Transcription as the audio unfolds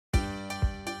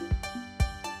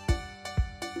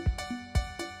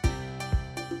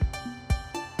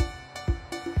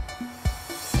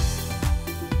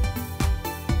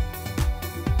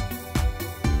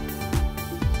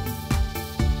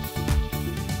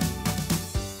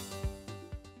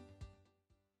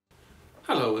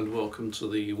Hello and welcome to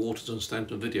the Waters and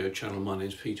Stanton video channel. My name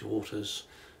is Peter Waters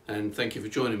and thank you for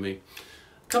joining me.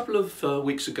 A couple of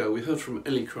weeks ago we heard from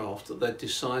Elecraft that they'd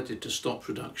decided to stop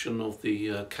production of the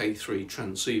K3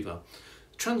 transceiver.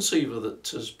 A transceiver that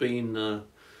has been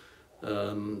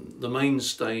the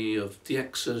mainstay of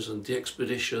DXs and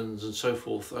DXpeditions and so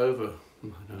forth over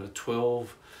a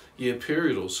 12-year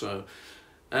period or so.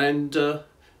 And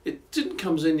it didn't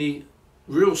come as any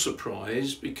real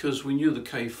surprise because we knew the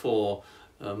K4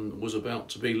 was about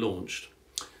to be launched,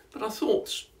 but I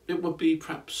thought it would be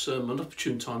perhaps an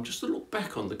opportune time just to look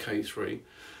back on the K3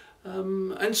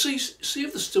 and see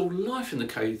if there's still life in the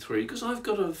K3, because I've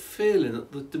got a feeling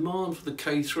that the demand for the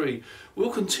K3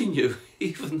 will continue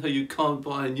even though you can't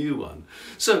buy a new one.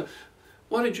 So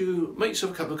why don't you make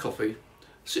yourself a cup of coffee,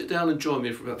 sit down and join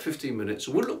me for about 15 minutes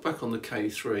and we'll look back on the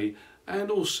K3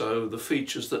 and also the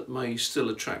features that may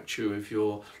still attract you if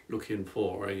you're looking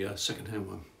for a second-hand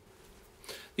one.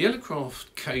 The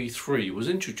Elecraft K3 was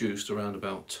introduced around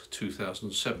about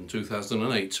 2007,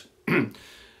 2008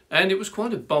 and it was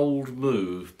quite a bold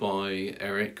move by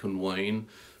Eric and Wayne,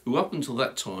 who up until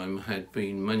that time had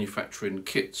been manufacturing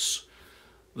kits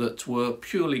that were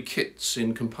purely kits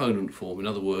in component form. In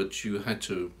other words, you had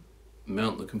to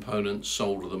mount the components,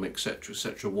 solder them, etc,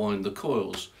 etc, wind the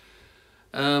coils.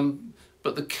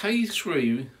 But the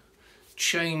K3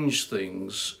 changed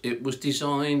things. It was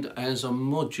designed as a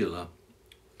modular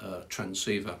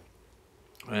transceiver,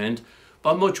 and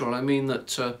by modular I mean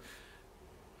that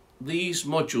these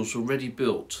modules were ready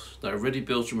built. They were ready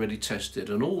built and ready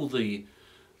tested, and all the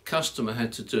customer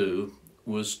had to do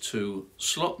was to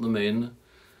slot them in,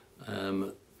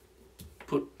 tighten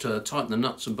the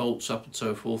nuts and bolts up and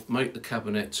so forth, make the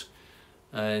cabinet,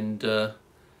 and at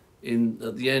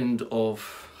the end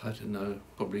of, I don't know,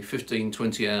 probably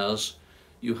 15-20 hours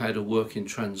you had a working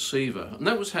transceiver. And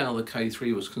that was how the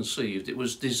K3 was conceived. It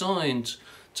was designed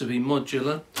to be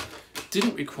modular,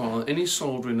 didn't require any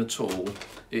soldering at all.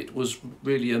 It was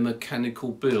really a mechanical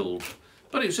build,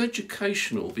 but it was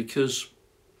educational because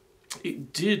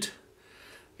it did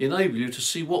enable you to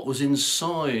see what was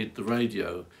inside the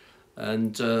radio,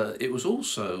 and it was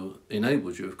also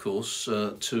enabled you, of course,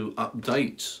 to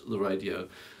update the radio.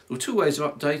 There were two ways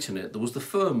of updating it. There was the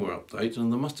firmware update, and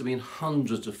there must have been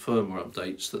hundreds of firmware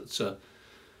updates that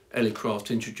Elecraft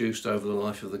introduced over the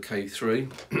life of the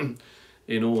K3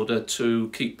 in order to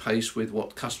keep pace with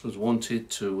what customers wanted,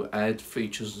 to add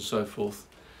features and so forth.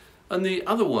 And the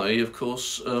other way, of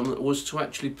course, was to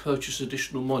actually purchase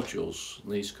additional modules.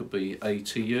 These could be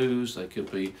ATUs, they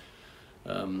could be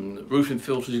roofing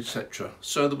filters, etc.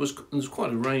 So there was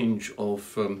quite a range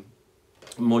of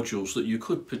modules that you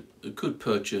could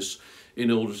purchase in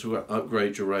order to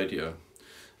upgrade your radio.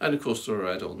 And of course there are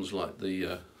add-ons like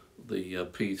the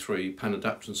P3 pan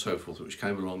adapter and so forth, which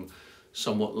came along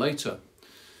somewhat later.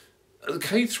 The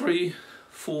K3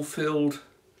 fulfilled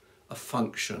a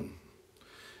function.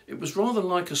 It was rather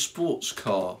like a sports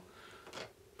car.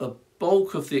 A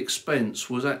bulk of the expense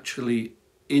was actually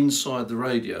inside the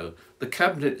radio. The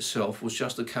cabinet itself was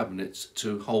just a cabinet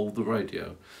to hold the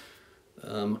radio.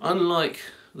 Unlike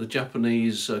the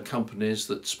Japanese companies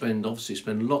that obviously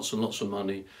spend lots and lots of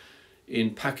money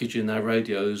in packaging their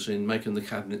radios, in making the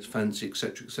cabinets fancy,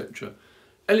 etc, etc,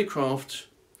 Elecraft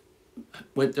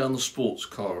went down the sports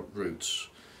car route.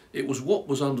 It was what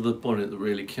was under the bonnet that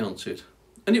really counted,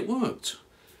 and it worked.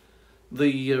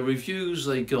 The reviews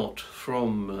they got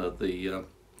from the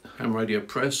ham radio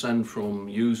press and from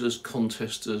users,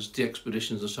 contesters,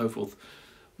 DXpeditions and so forth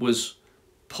was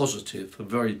positive,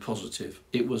 very positive.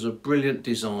 It was a brilliant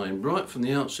design. Right from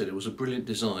the outset it was a brilliant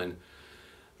design,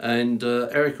 and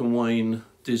Eric and Wayne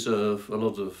deserve a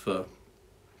lot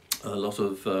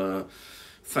of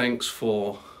thanks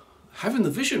for having the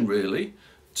vision really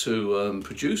to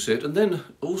produce it, and then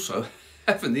also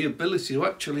having the ability to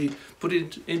actually put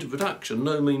it into production.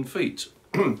 No mean feat.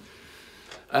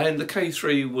 And the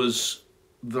K3 was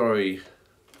very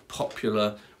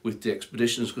popular with the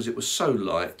expeditions because it was so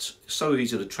light, so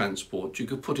easy to transport. You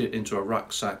could put it into a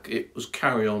rucksack. It was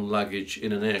carry-on luggage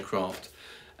in an aircraft,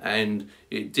 and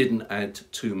it didn't add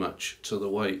too much to the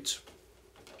weight.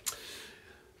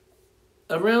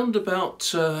 Around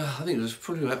about, I think it was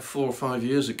probably about 4 or 5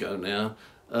 years ago now,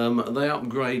 they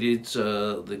upgraded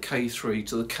the K3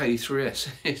 to the K3S.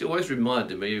 It always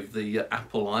reminded me of the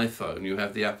Apple iPhone. You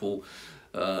have the Apple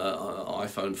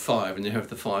iPhone 5 and you have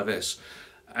the 5S.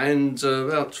 And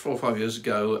about 4 or 5 years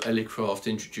ago, Elecraft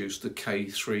introduced the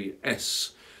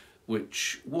K3S,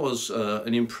 which was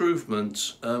an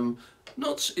improvement.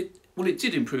 It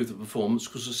did improve the performance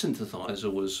because the synthesizer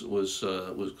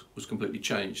was completely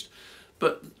changed,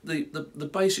 but the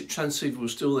basic transceiver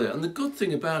was still there. And the good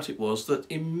thing about it was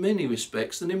that in many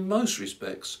respects, and in most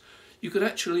respects, you could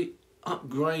actually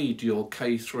upgrade your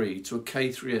K3 to a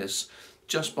K3S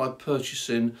just by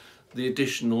purchasing the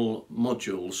additional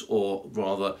modules, or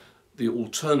rather the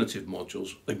alternative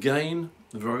modules. Again,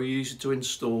 very easy to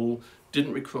install,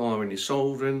 didn't require any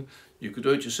soldering. You could do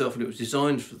it yourself, and it was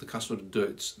designed for the customer to do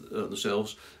it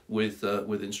themselves with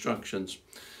instructions.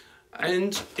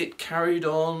 And it carried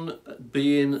on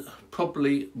being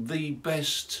probably the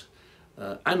best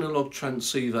analog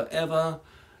transceiver ever,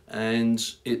 and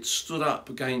it stood up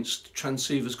against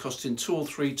transceivers costing 2 or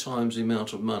 3 times the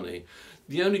amount of money.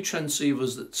 The only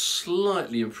transceivers that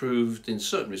slightly improved in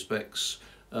certain respects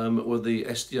were the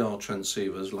SDR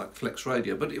transceivers like Flex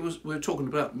Radio, but we were talking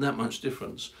about that much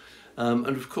difference. And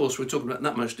of course we're talking about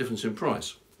that much difference in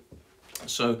price.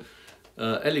 So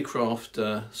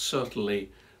Elecraft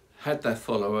certainly had their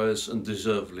followers, and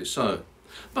deservedly so.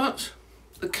 But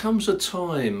there comes a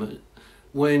time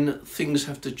when things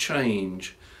have to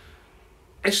change.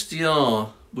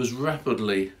 SDR was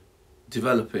rapidly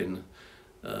developing.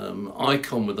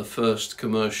 Icon were the first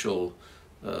commercial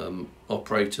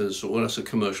operators, or when I say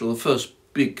commercial, the first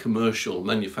big commercial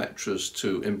manufacturers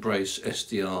to embrace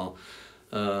SDR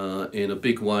in a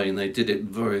big way, and they did it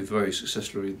very, very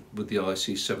successfully with the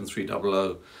IC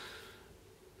 7300.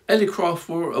 Elecraft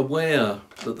were aware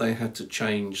that they had to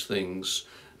change things,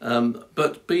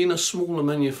 but being a smaller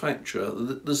manufacturer,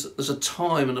 there's a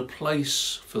time and a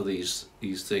place for these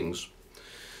things.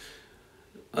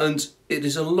 And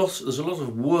there's a lot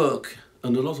of work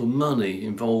and a lot of money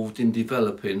involved in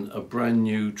developing a brand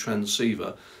new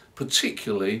transceiver,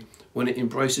 particularly when it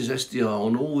embraces SDR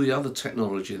and all the other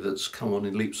technology that's come on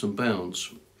in leaps and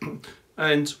bounds.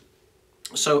 And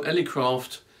so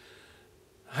Elecraft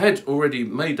had already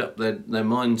made up their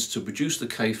minds to produce the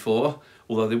K4,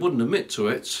 although they wouldn't admit to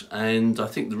it, and I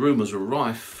think the rumours were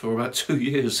rife for about 2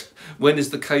 years. When is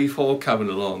the K4 coming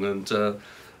along? And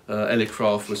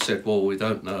Elecraft was said, well, we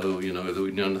don't know, you know,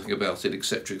 we know nothing about it,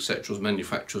 etc., etc., as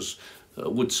manufacturers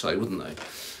would say, wouldn't they?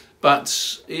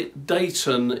 But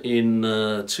Dayton in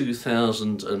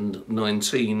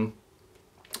 2019,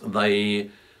 they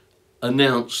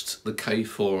announced the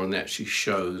K4, and they actually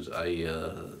showed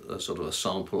a sort of a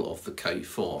sample of the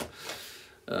K4.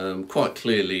 Quite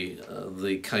clearly,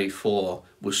 the K4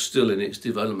 was still in its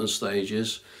development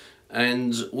stages,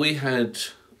 and we had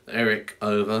Eric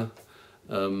over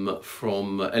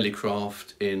from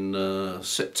Elecraft in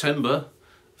September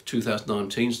of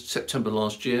 2019, September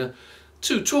last year,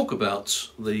 to talk about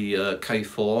the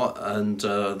K4 and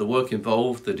the work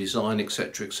involved, the design,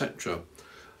 etc., etc.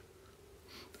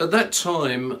 At that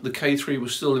time, the K3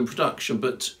 was still in production,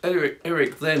 but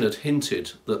Eric then had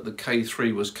hinted that the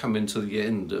K3 was coming to the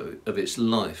end of its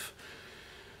life.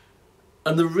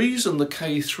 And the reason the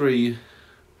K3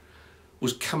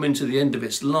 was coming to the end of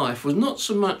its life was not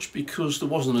so much because there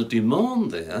wasn't a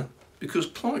demand there, because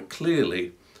quite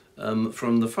clearly,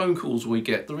 from the phone calls we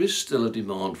get, there is still a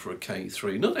demand for a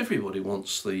K3. Not everybody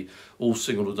wants the all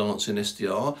sing all dance in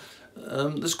SDR.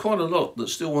 There's quite a lot that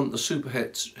still want the super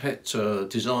het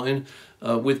design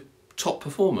with top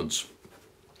performance.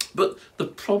 But the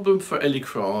problem for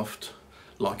Elecraft,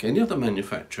 like any other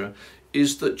manufacturer,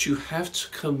 is that you have to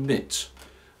commit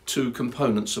to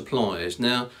component supplies.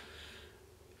 Now,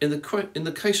 in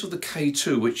the case of the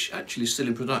K2, which actually is still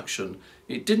in production,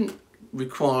 it didn't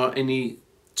require any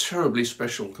terribly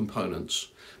special components,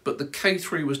 but the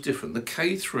K3 was different. The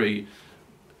K3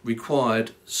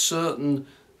 required certain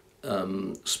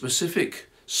specific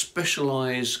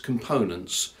specialized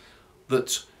components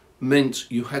that meant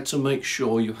you had to make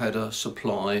sure you had a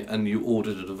supply and you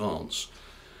ordered in advance.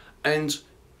 And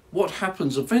what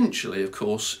happens eventually, of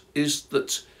course, is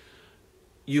that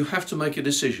you have to make a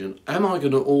decision. Am I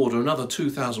going to order another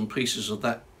 2,000 pieces of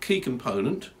that key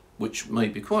component, which may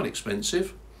be quite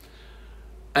expensive,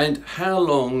 and how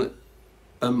long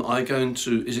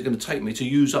is it going to take me to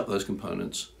use up those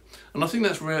components? And I think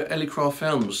that's where Elecraft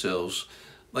found themselves.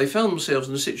 They found themselves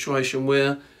in a situation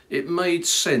where it made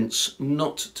sense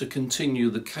not to continue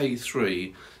the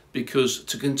K3, because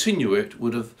to continue it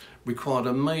would have required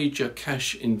a major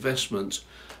cash investment,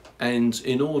 and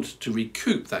in order to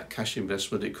recoup that cash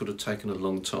investment it could have taken a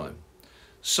long time.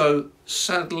 So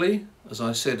sadly, as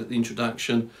I said at the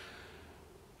introduction,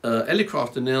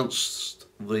 Elecraft announced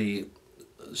the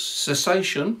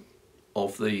cessation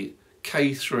of the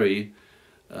K3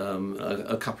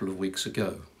 a couple of weeks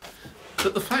ago.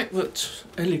 But the fact that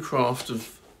Elecraft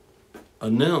have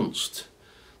announced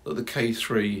that the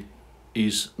K3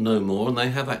 is no more, and they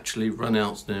have actually run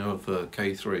out now of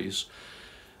K3s,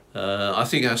 I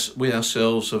think we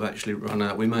ourselves have actually run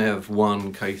out. We may have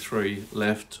one K3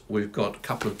 left. We've got a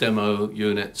couple of demo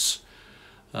units,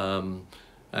 and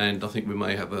I think we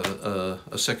may have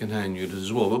a second-hand unit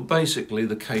as well. But basically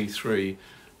the K3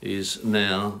 is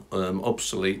now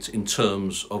obsolete in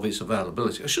terms of its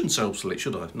availability. I shouldn't say obsolete,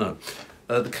 should I? No.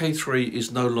 The K3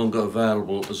 is no longer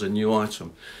available as a new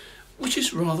item, which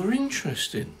is rather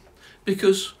interesting,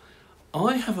 because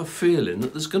I have a feeling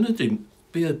that there's going to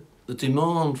be a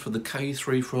demand for the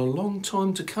K3 for a long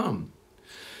time to come.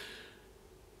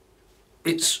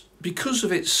 It's because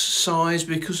of its size,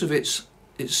 because of it's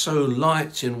so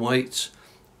light in weight,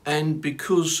 and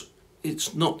because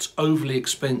it's not overly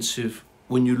expensive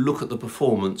when you look at the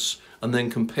performance and then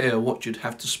compare what you'd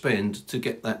have to spend to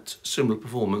get that similar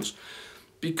performance,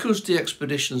 because the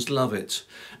expeditions love it,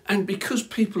 and because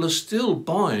people are still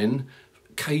buying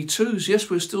K2s. Yes,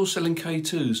 we're still selling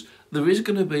K2s. There is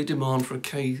going to be demand for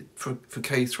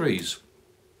K3s,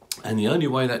 and the only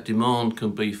way that demand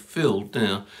can be filled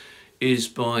now is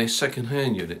by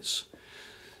second-hand units.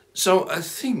 So I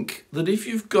think that if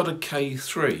you've got a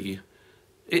K3,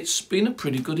 it's been a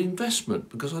pretty good investment,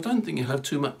 because I don't think you have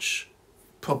too much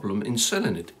problem in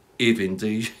selling it, if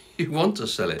indeed you want to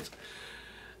sell it.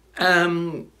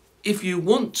 If you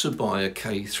want to buy a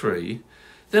K3,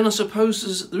 then I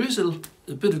suppose there is a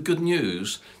bit of good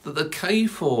news that the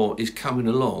K4 is coming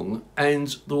along,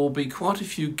 and there will be quite a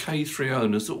few K3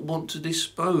 owners that want to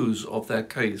dispose of their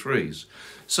K3s.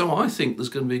 So I think there's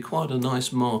going to be quite a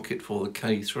nice market for the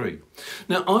K3.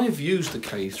 Now, I've used the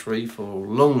K3 for a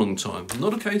long, long time.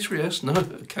 Not a K3S, no, a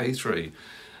K3.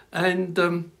 And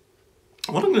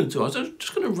what I'm going to do, I'm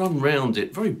just going to run round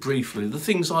it very briefly, the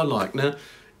things I like. Now,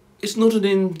 it's not an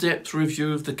in-depth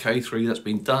review of the K3 that's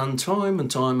been done time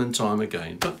and time and time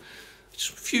again, but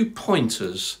just a few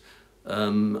pointers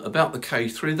about the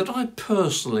K3 that I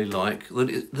personally like,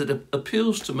 that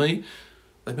appeals to me.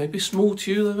 They may be small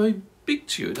to you, they may be big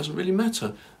to you, it doesn't really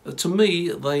matter. To me,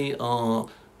 they are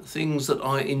things that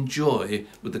I enjoy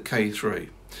with the K3.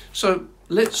 So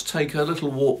let's take a little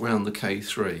walk around the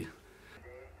K3.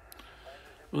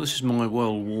 Well, this is my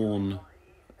well-worn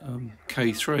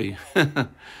K3.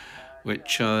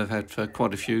 Which I've had for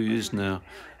quite a few years now.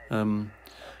 Good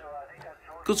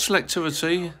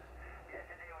selectivity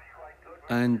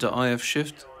and IF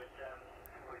shift.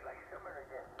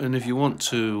 And if you want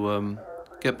to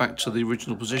get back to the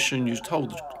original position, you just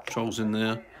hold the controls in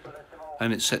there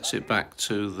and it sets it back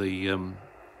to the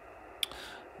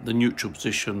neutral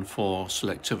position for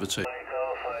selectivity.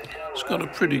 It's got a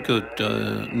pretty good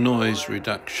noise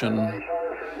reduction.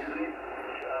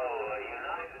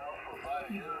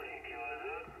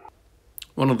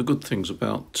 One of the good things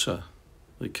about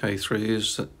the K3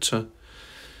 is that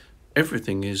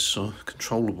everything is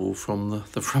controllable from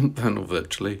the front panel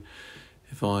virtually.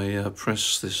 If I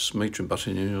press this metering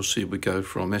button, you'll see we go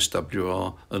from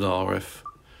SWR and RF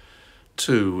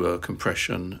to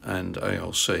compression and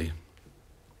ALC.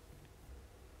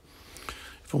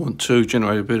 If I want to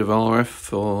generate a bit of RF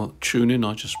for tuning,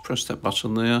 I just press that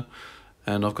button there,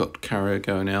 and I've got carrier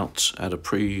going out at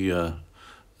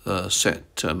a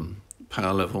set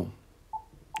power level.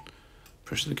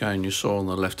 Press it again, you saw on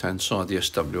the left hand side the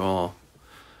SWR.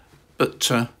 But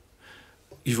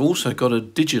you've also got a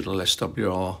digital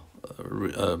SWR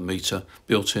meter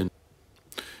built in.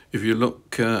 If you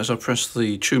look, as I press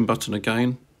the tune button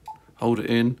again, hold it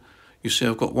in, you see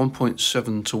I've got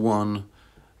 1.7 to 1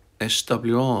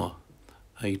 SWR,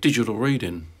 a digital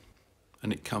reading,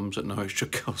 and it comes at no extra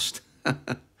cost.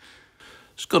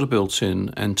 It's got a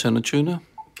built-in antenna tuner.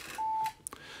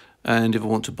 And if I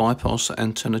want to bypass the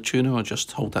antenna tuner, I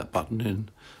just hold that button in,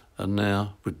 and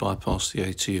now we bypass the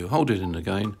ATU. Hold it in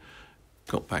again,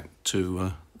 got back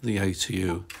to the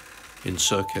ATU in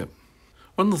circuit.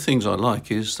 One of the things I like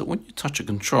is that when you touch a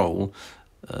control,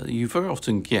 you very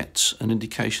often get an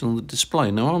indication on the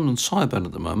display. Now I'm on sideband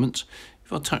at the moment.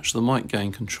 If I touch the mic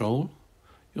gain control,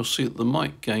 you'll see that the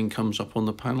mic gain comes up on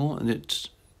the panel and it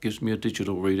gives me a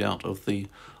digital readout of the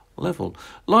level.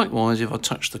 Likewise, if I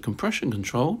touch the compression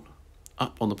control,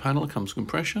 up on the panel comes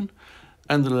compression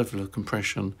and the level of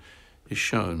compression is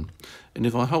shown. And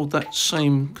if I hold that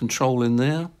same control in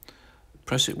there,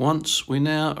 press it once, we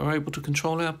now are able to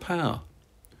control our power.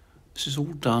 This is all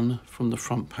done from the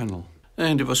front panel.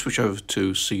 And if I switch over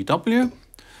to CW,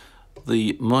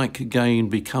 the mic gain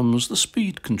becomes the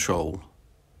speed control.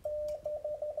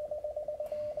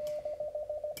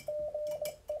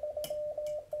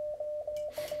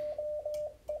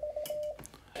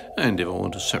 And if I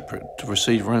want a separate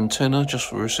receiver antenna, just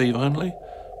for receive only,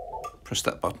 press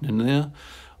that button in there.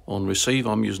 On receive,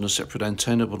 I'm using a separate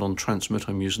antenna, but on transmit,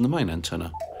 I'm using the main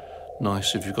antenna.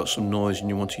 nice if you've got some noise and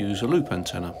you want to use a loop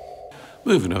antenna.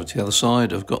 Moving over to the other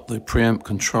side, I've got the preamp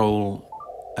control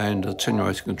and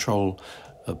attenuator control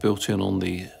built in on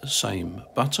the same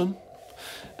button.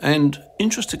 And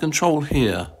interesting control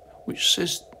here, which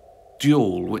says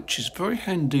dual, which is very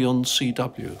handy on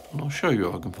CW. And I'll show you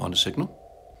if I can find a signal.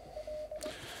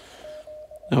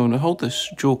 Now I'm going to hold this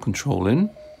dual control in.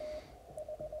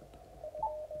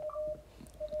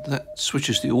 That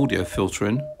switches the audio filter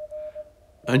in.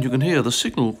 And you can hear the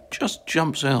signal just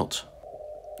jumps out.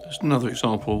 There's another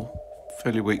example,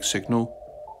 fairly weak signal.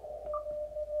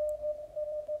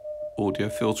 Audio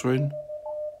filter in,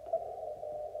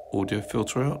 audio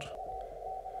filter out.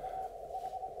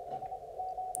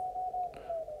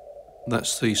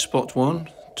 That's the spot one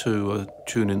to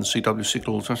tune in the CW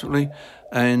signal automatically,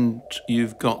 and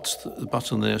you've got the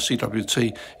button there,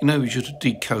 CWT, enables you to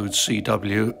decode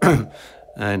CW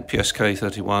and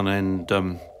PSK31 and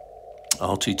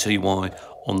RTTY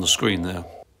on the screen there.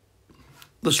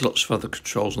 There's lots of other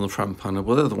controls on the front panel,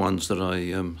 but they're the ones that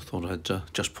I thought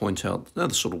I'd just point out. They're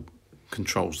the sort of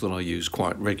controls that I use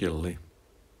quite regularly.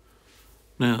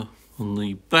 Now on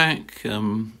the back,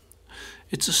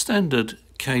 it's a standard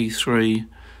K3,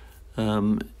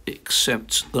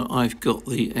 except that I've got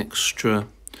the extra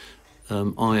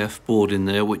IF board in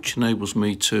there, which enables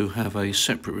me to have a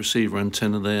separate receiver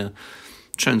antenna there,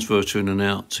 transverter in and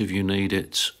out if you need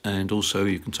it, and also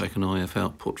you can take an IF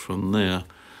output from there.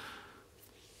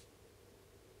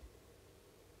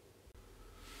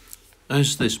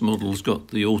 As this model's got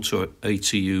the auto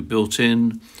ATU built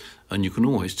in, and you can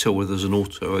always tell whether there's an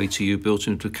auto ATU built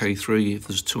into K3 if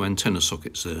there's two antenna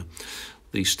sockets there.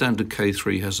 The standard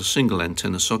K3 has a single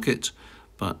antenna socket,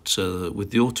 but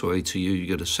with the auto ATU you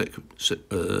get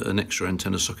an extra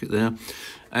antenna socket there.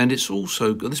 And it's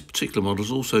also, this particular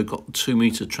model's also got the 2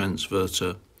 meter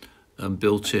transverter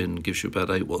built in, gives you about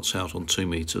 8 watts out on 2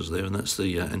 meters there, and that's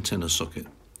the antenna socket.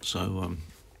 So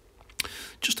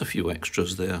just a few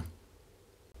extras there.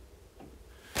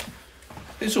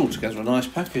 It's altogether a nice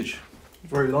package,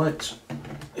 very light,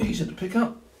 easy to pick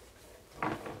up,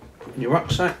 put in your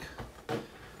rucksack.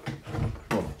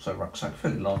 Well, so rucksack,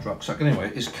 fairly large rucksack.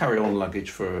 Anyway, it's carry-on luggage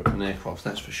for an aircraft,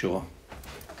 that's for sure.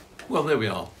 Well, there we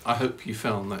are. I hope you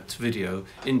found that video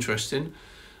interesting.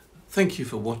 Thank you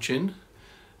for watching,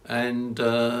 and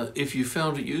if you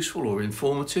found it useful or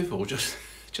informative or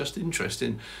just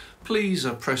interesting, please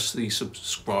press the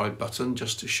subscribe button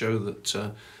just to show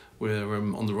that we're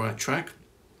on the right track.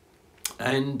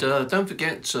 And don't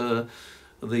forget the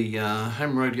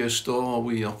ham radio store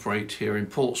we operate here in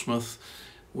Portsmouth.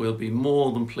 We'll be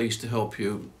more than pleased to help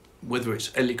you, whether it's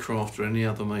Elecraft or any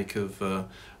other make of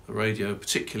radio,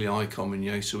 particularly ICOM and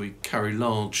Yasa. We carry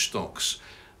large stocks,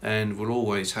 and we're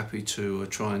always happy to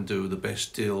try and do the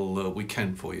best deal we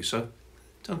can for you. So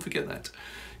don't forget that.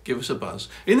 Give us a buzz.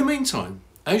 In the meantime,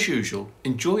 as usual,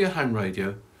 enjoy your ham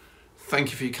radio.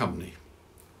 Thank you for your company.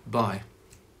 Bye.